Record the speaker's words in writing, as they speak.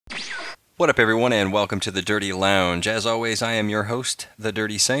What up everyone and welcome to the Dirty Lounge. As always, I am your host, The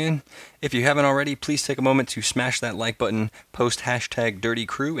Dirty Saiyan. If you haven't already, please take a moment to smash that like button, post hashtag Dirty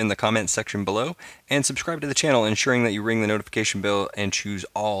Crew in the comments section below, and subscribe to the channel, ensuring that you ring the notification bell and choose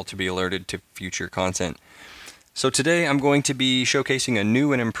all to be alerted to future content. So today I'm going to be showcasing a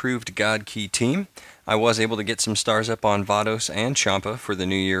new and improved Godki team. I was able to get some stars up on Vados and Champa for the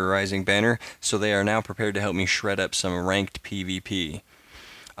New Year Rising banner, so they are now prepared to help me shred up some ranked PvP.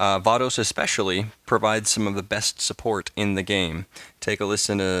 Vados especially provides some of the best support in the game. Take a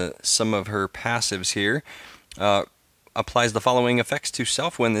listen to some of her passives here. Applies the following effects to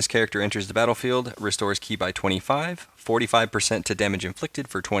self when this character enters the battlefield. Restores ki by 25, 45% to damage inflicted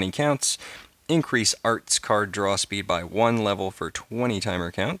for 20 counts. Increase arts card draw speed by 1 level for 20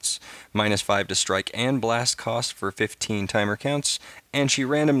 timer counts. -5 to strike and blast cost for 15 timer counts. And she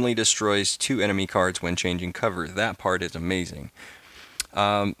randomly destroys 2 enemy cards when changing cover. That part is amazing.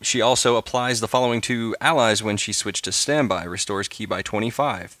 She also applies the following to allies when she switched to standby. Restores ki by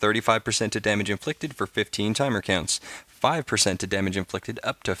 25, 35% to damage inflicted for 15 timer counts, 5% to damage inflicted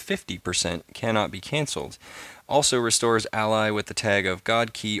up to 50%, cannot be cancelled. Also restores ally with the tag of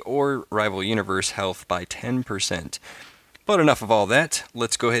Godki or rival universe health by 10%. But enough of all that,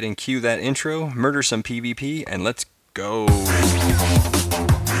 let's go ahead and cue that intro, murder some PvP, and let's go!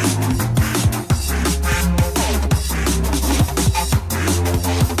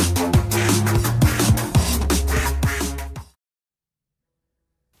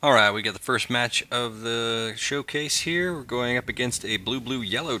 Alright, we got the first match of the showcase here. We're going up against a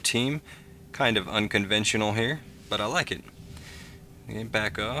blue-blue-yellow team. Kind of unconventional here, but I like it. Okay,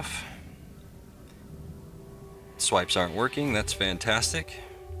 back off. Swipes aren't working, that's fantastic.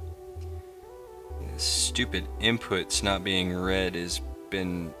 This stupid inputs not being read has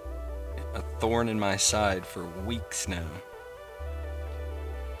been a thorn in my side for weeks now.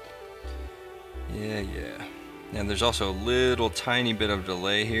 Yeah. And there's also a little tiny bit of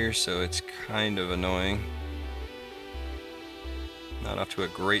delay here, so it's kind of annoying. Not off to a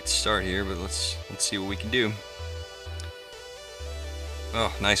great start here, but let's see what we can do.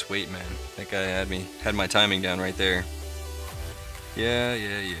 Oh, nice wait, man. That guy had my timing down right there. Yeah.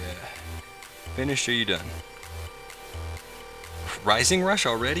 Finished or you done? Rising Rush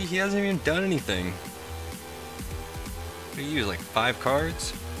already? He hasn't even done anything. What do you use, like 5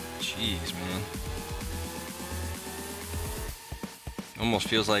 cards? Jeez, man. Almost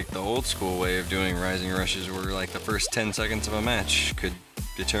feels like the old school way of doing Rising Rushes where like the first 10 seconds of a match could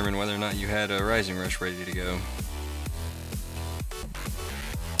determine whether or not you had a Rising Rush ready to go.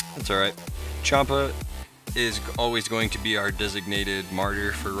 That's alright. Champa is always going to be our designated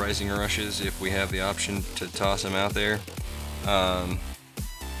martyr for Rising Rushes if we have the option to toss him out there.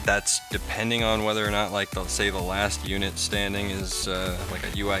 That's depending on whether or not, like, say the last unit standing is like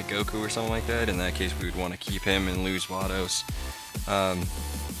a UI Goku or something like that. In that case, we would want to keep him and lose Vados.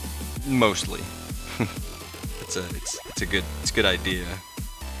 Mostly. it's a good idea.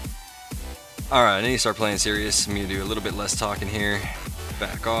 Alright, I need to start playing serious. I'm gonna do a little bit less talking here.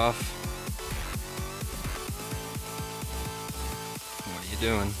 Back off. What are you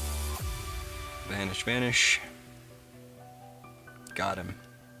doing? Vanish. Got him.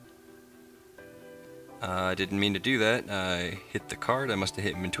 I didn't mean to do that. I hit the card. I must have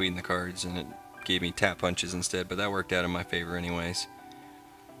hit in between the cards and it gave me tap punches instead, but that worked out in my favor anyways.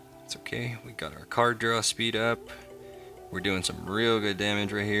 It's okay. We got our card draw speed up. We're doing some real good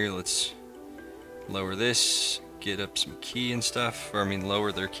damage right here. Let's lower this, get up some ki and stuff, or I mean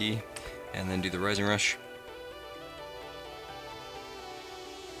lower their ki, and then do the Rising Rush.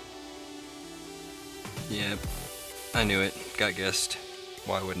 Yep, I knew it. Got guessed.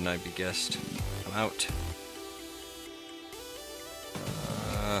 Why wouldn't I be guessed? I'm out.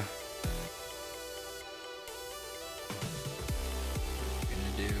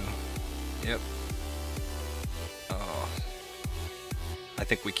 Yep. Oh. I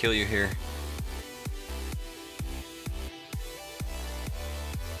think we kill you here.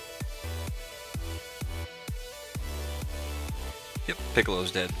 Yep,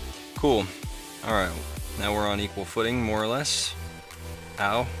 Piccolo's dead. Cool. Alright, now we're on equal footing, more or less.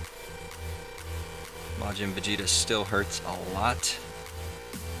 Ow. Majin Vegeta still hurts a lot.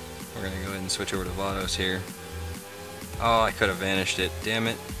 We're gonna go ahead and switch over to Vados here. Oh, I could have vanished it. Damn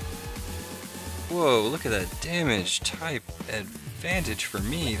it. Whoa, look at that damage type advantage for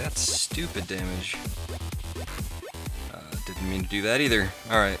me. That's stupid damage. Didn't mean to do that either.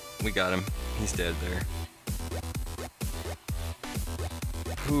 Alright, we got him. He's dead there.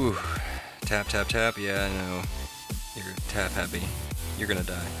 Whew. Tap. Yeah, I know. You're tap happy. You're gonna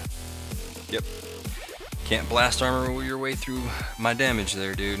die. Yep. Can't blast armor your way through my damage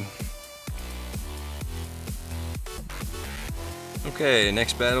there, dude. Okay,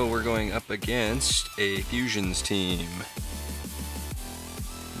 next battle we're going up against a fusions team.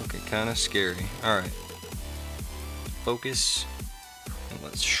 Looking kind of scary. Alright. Focus. And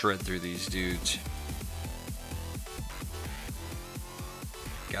let's shred through these dudes.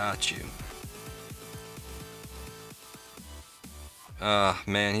 Got you. Ah,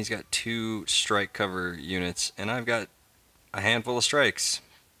 man, he's got 2 strike cover units, and I've got a handful of strikes.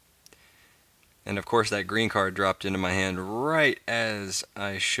 And of course that green card dropped into my hand right as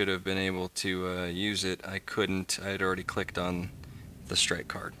I should have been able to use it. I couldn't. I had already clicked on the strike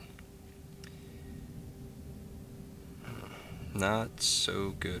card. Not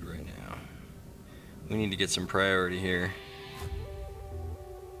so good right now. We need to get some priority here.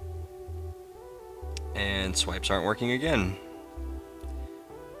 And swipes aren't working again.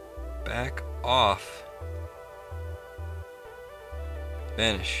 Back off.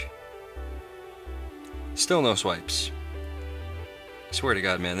 Vanish. Still no swipes. I swear to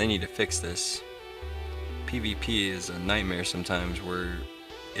God, man, they need to fix this. PvP is a nightmare sometimes where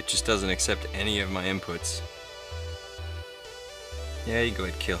it just doesn't accept any of my inputs. Yeah, you go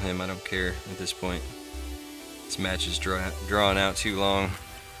ahead and kill him, I don't care at this point. This match is drawn out too long.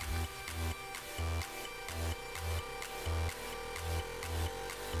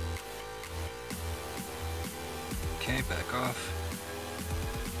 Okay, back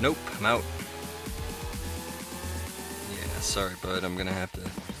off. Nope, I'm out. Yeah, sorry bud, I'm gonna have to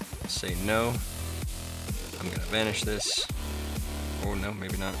say no. I'm gonna vanish this. Or no,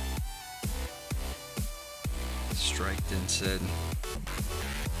 maybe not. Striked instead.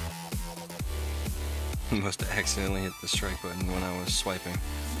 Must have accidentally hit the strike button when I was swiping.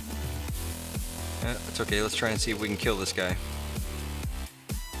 It's okay, let's try and see if we can kill this guy.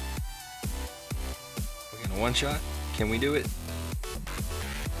 We got a one shot? Can we do it?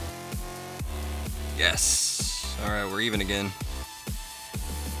 Yes! Alright, we're even again.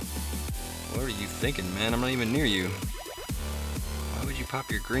 What are you thinking, man? I'm not even near you. Why would you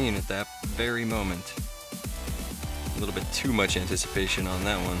pop your green at that very moment? A little bit too much anticipation on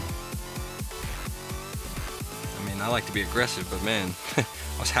that one. I mean, I like to be aggressive, but man, I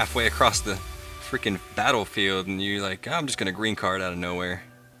was halfway across the freaking battlefield and you're like, I'm just gonna green card out of nowhere.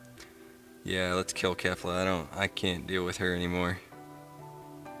 Yeah, let's kill Kefla. I can't deal with her anymore.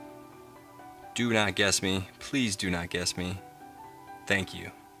 Do not guess me. Please do not guess me. Thank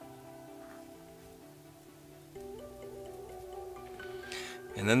you.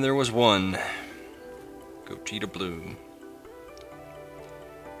 And then there was one. Godki to blue.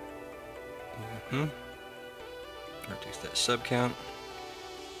 Reduce that sub count.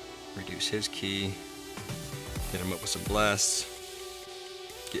 Reduce his key. Hit him up with some blasts.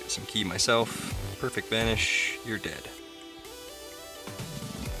 Get some key myself. Perfect vanish. You're dead.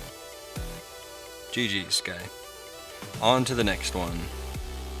 GG's, guy. On to the next one.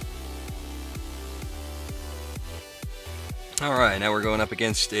 Alright, now we're going up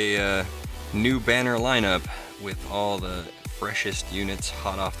against a new banner lineup with all the freshest units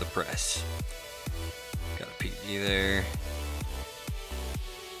hot off the press. Got a PG there.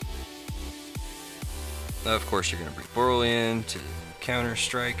 Of course, you're going to bring Borolian to counter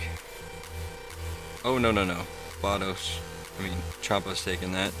strike. Oh, no. Vados. I mean, Champa's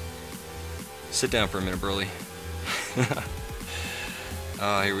taking that. Sit down for a minute, Broly.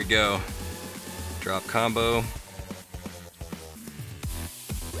 Oh, here we go. Drop combo.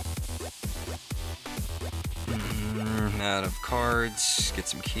 Out of cards. Get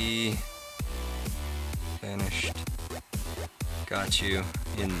some key. Vanished. Got you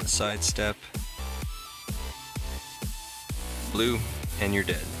in the sidestep. Blue, and you're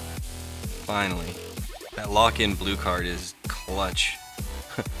dead. Finally. That lock-in blue card is clutch.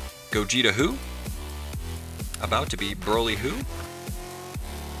 Gogeta who? About to be Broly who?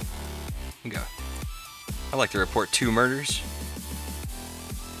 Okay. I'd like to report 2 murders.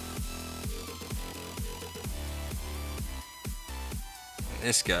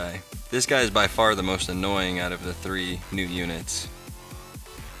 This guy is by far the most annoying out of the 3 new units.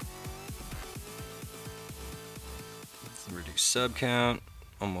 Let's reduce sub count.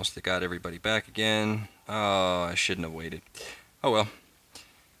 Almost got everybody back again. Oh, I shouldn't have waited. Oh well.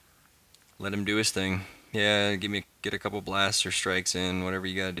 Let him do his thing. Yeah, get a couple blasts or strikes in, whatever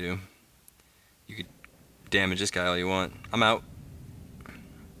you gotta do. You could damage this guy all you want. I'm out.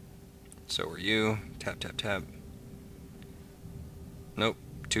 So are you. Tap, tap, tap. Nope,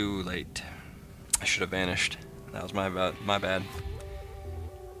 too late. I should have vanished. That was my bad.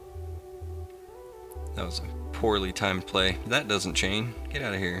 That was a poorly timed play. That doesn't chain. Get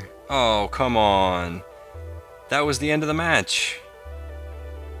out of here. Oh, come on. That was the end of the match.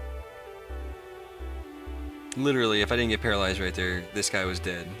 Literally, if I didn't get paralyzed right there, this guy was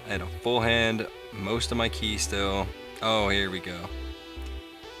dead. I had a full hand, most of my ki still. Oh, here we go.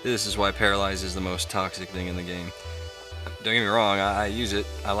 This is why paralyze is the most toxic thing in the game. Don't get me wrong, I use it.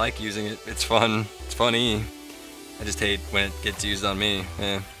 I like using it. It's fun. It's funny. I just hate when it gets used on me.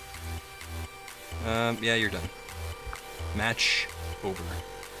 Yeah, you're done. Match over.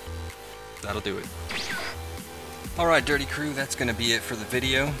 That'll do it. Alright, Dirty Crew, that's going to be it for the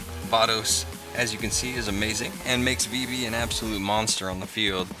video. Vados, as you can see, is amazing and makes VB an absolute monster on the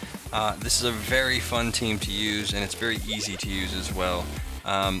field. This is a very fun team to use, and it's very easy to use as well.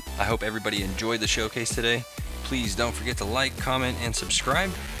 I hope everybody enjoyed the showcase today. Please don't forget to like, comment, and subscribe.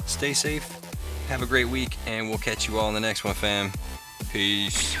 Stay safe, have a great week, and we'll catch you all in the next one, fam.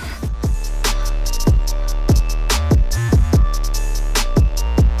 Peace.